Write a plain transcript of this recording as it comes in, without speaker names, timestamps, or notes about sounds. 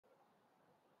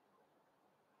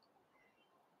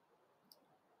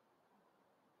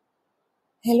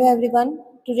Hello everyone.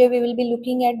 Today we will be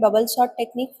looking at bubble sort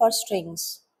technique for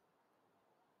strings.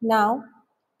 Now,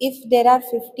 if there are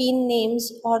 15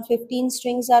 names or 15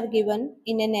 strings are given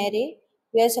in an array,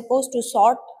 we are supposed to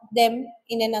sort them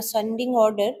in an ascending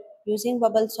order using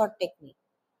bubble sort technique.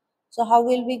 So how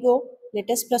will we go? Let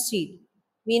us proceed.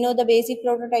 We know the basic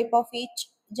prototype of each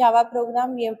Java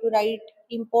program. We have to write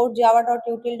import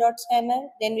java.util.scanner.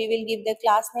 Then we will give the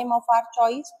class name of our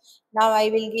choice. Now I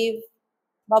will give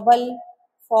bubble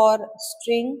for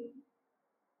string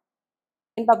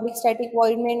in public static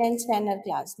void main and scanner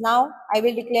class. Now I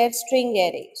will declare string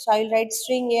array. So I will write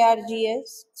string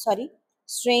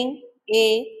string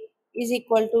a is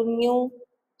equal to new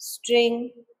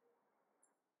string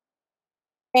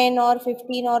 10 or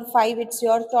 15 or 5, it's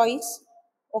your choice.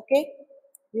 Okay,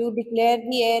 you declare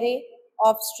the array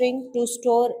of string to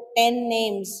store 10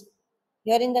 names.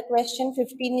 Here in the question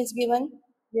 15 is given.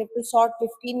 We have to sort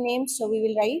 15 names, so we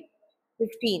will write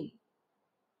 15.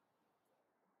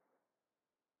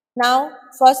 Now,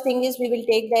 first thing is we will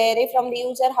take the array from the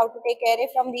user. How to take array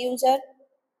from the user?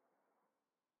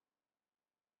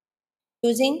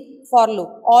 Using for loop.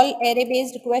 All array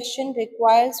based question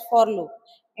requires for loop.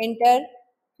 Enter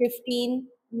 15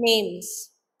 names.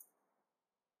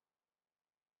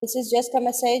 This is just a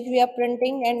message we are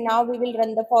printing, and now we will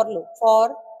run the for loop.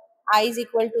 For I is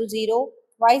equal to 0.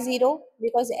 Why 0?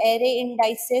 Because array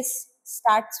indices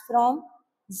starts from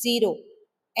 0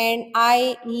 and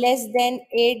I less than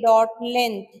a dot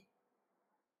length.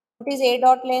 What is a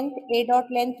dot length? A dot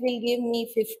length will give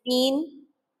me 15,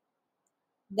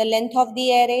 the length of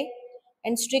the array,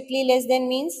 and strictly less than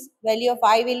means value of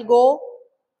I will go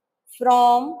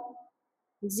from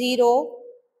 0,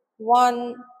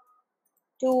 1,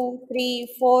 2,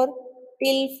 3, 4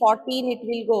 till 14 it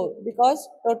will go, because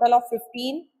total of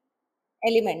 15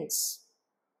 elements.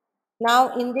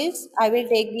 Now in this I will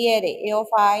take the array a of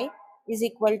I is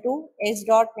equal to s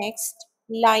dot next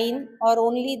line, or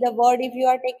only the word if you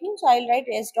are taking, so I will write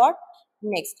s dot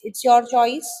next. It's your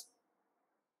choice.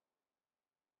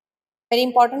 Very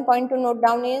important point to note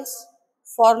down is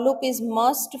for loop is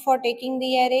must for taking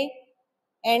the array,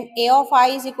 and a of I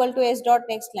is equal to s dot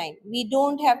next line. We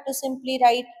don't have to simply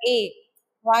write a.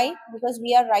 Why? Because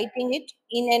we are writing it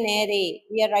in an array.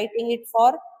 We are writing it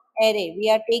for array.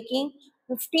 We are taking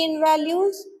 15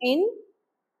 values in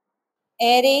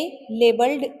array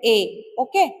labeled a.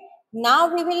 Okay.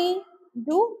 Now we will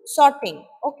do sorting.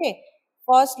 Okay.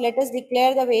 First, let us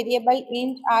declare the variable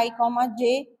int I comma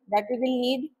j that we will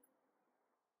need.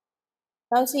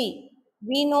 Now see,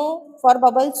 we know for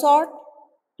bubble sort,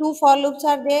 two for loops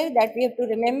are there that we have to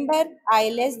remember. I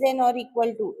less than or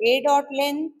equal to a dot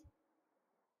length,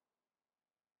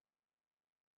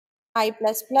 I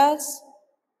plus plus.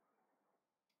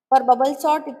 For bubble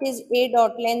sort, it is a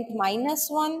dot length minus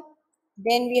 1.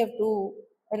 Then we have to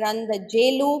run the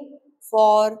j loop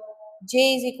for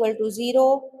j is equal to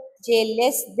 0, j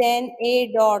less than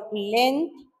a dot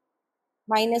length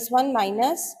minus 1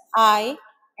 minus I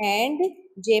and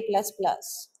j plus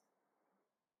plus.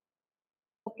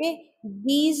 Okay,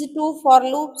 these two for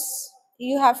loops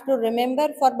you have to remember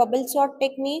for bubble sort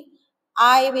technique.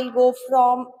 I will go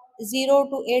from 0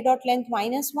 to a dot length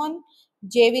minus 1.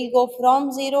 J will go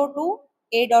from 0 to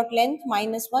a dot length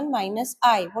minus 1 minus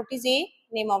I. What is a?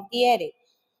 Name of the array.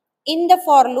 In the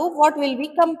for loop, what will we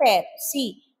compare?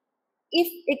 See, if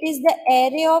it is the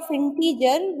array of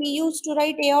integer, we used to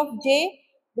write a of j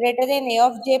greater than a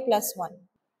of j plus 1.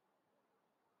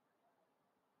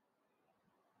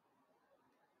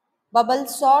 Bubble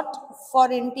sort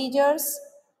for integers,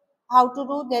 how to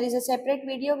do, there is a separate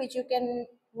video which you can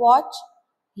watch.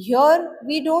 Here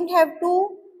we don't have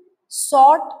to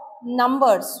sort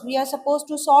numbers, we are supposed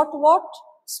to sort what?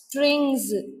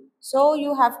 Strings. So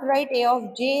you have to write a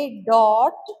of j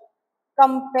dot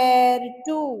compare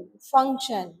to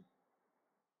function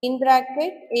in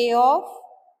bracket a of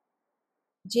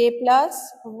j plus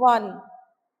 1.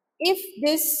 If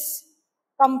this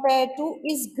compare to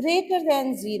is greater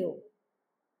than 0,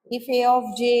 if a of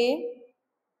j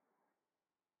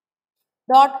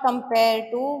dot compare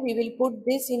to, we will put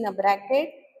this in a bracket.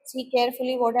 See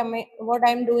carefully what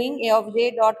I'm doing. A of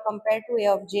j dot compare to a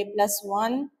of j plus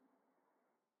 1.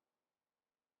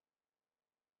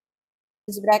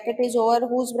 This bracket is over.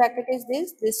 Whose bracket is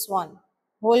this? This one.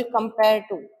 Whole compare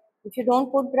to. If you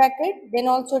don't put bracket, then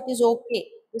also it is okay.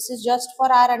 This is just for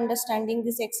our understanding.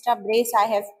 This extra brace I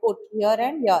have put here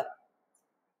and here.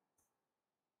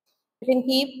 You can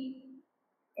keep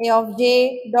a of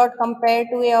j dot compare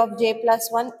to a of j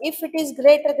plus 1 if it is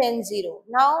greater than 0.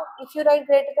 Now, if you write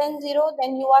greater than 0,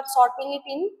 then you are sorting it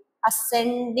in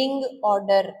ascending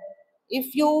order.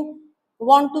 If you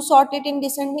want to sort it in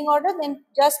descending order, then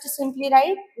just simply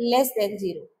write less than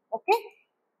 0. Okay.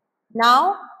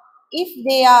 Now, if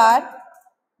they are,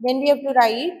 then we have to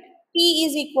write t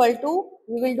is equal to,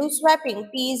 we will do swapping.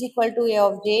 T is equal to a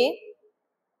of j.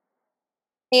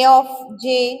 A of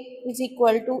j is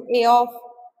equal to a of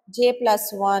j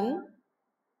plus 1,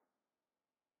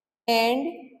 and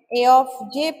a of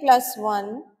j plus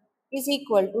 1 is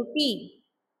equal to t.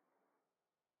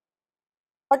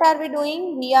 What are we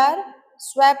doing? We are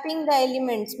swapping the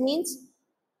elements, means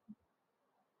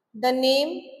the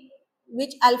name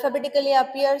which alphabetically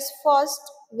appears first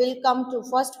will come to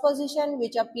first position,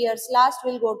 which appears last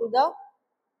will go to the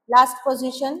last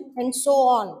position, and so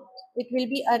on. It will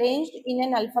be arranged in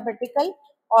an alphabetical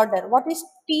order. What is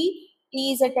t?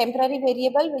 T is a temporary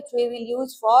variable which we will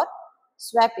use for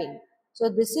swapping. So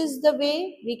this is the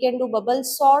way we can do bubble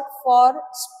sort for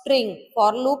string.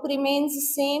 For loop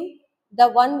remains same, the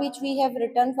one which we have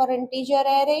written for integer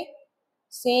array,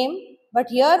 same, but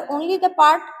here only the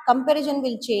part comparison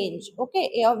will change.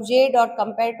 Okay, a of j dot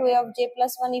compare to a of j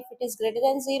plus 1 if it is greater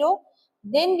than 0,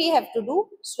 then we have to do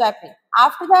swapping.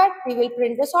 After that we will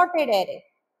print the sorted array.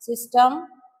 System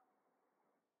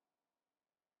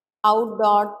out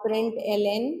dot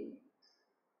println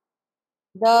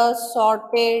the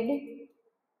sorted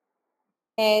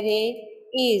array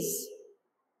is,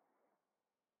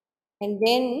 and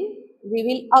then we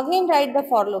will again write the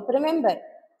for loop. Remember,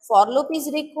 for loop is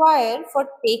required for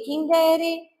taking the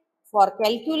array. For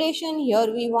calculation,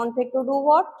 here we wanted to do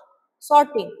what?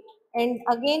 Sorting. And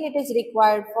again it is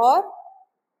required for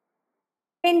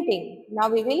printing. Now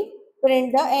we will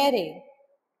print the array.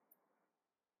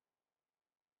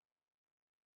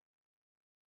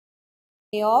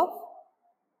 A of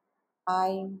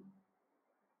I.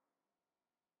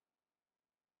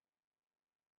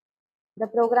 The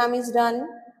program is done.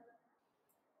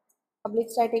 Public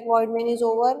static void main is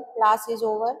over. Class is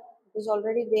over. It is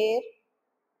already there.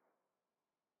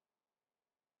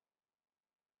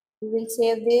 We will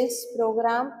save this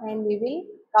program and we will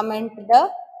comment the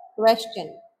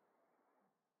question.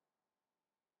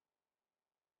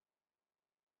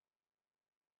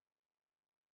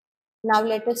 Now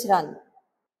let us run.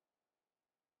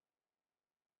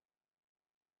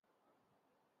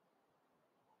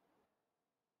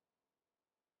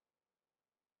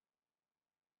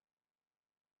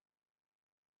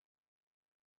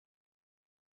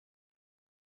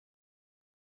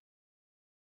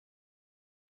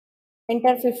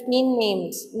 Enter 15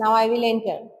 names. Now I will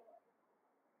enter.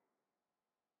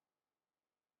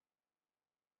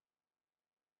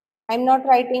 I'm not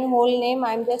writing whole name.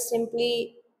 I'm just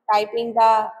simply typing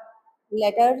the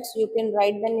letters. You can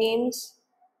write the names.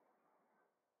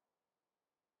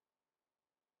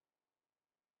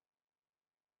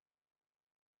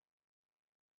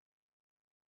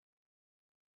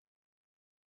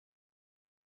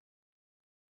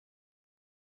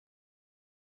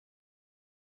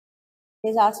 It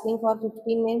is asking for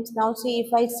 15 names. Now see,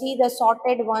 if I see the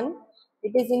sorted one,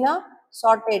 it is in a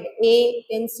sorted A,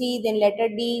 then C, then letter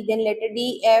D, then letter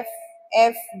D, F,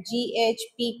 F, G, H,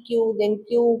 P, Q, then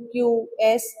Q, Q,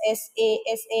 S, S, A,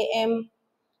 S, A, M.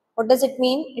 What does it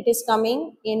mean? It is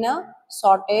coming in a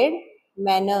sorted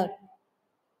manner.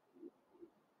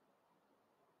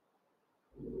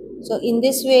 So in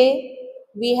this way,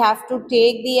 we have to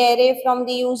take the array from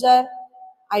the user.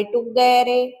 I took the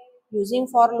array using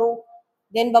for loop.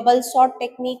 Then bubble sort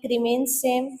technique remains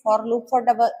same. For loop for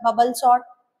bubble sort.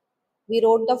 We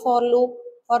wrote the for loop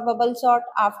for bubble sort.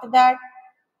 After that,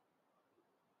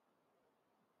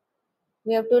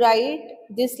 we have to write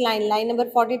this line. Line number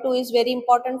 42 is very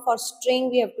important for string.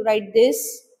 We have to write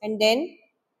this, and then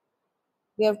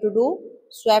we have to do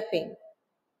swapping.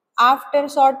 After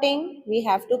sorting, we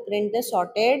have to print the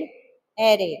sorted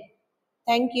array.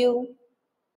 Thank you.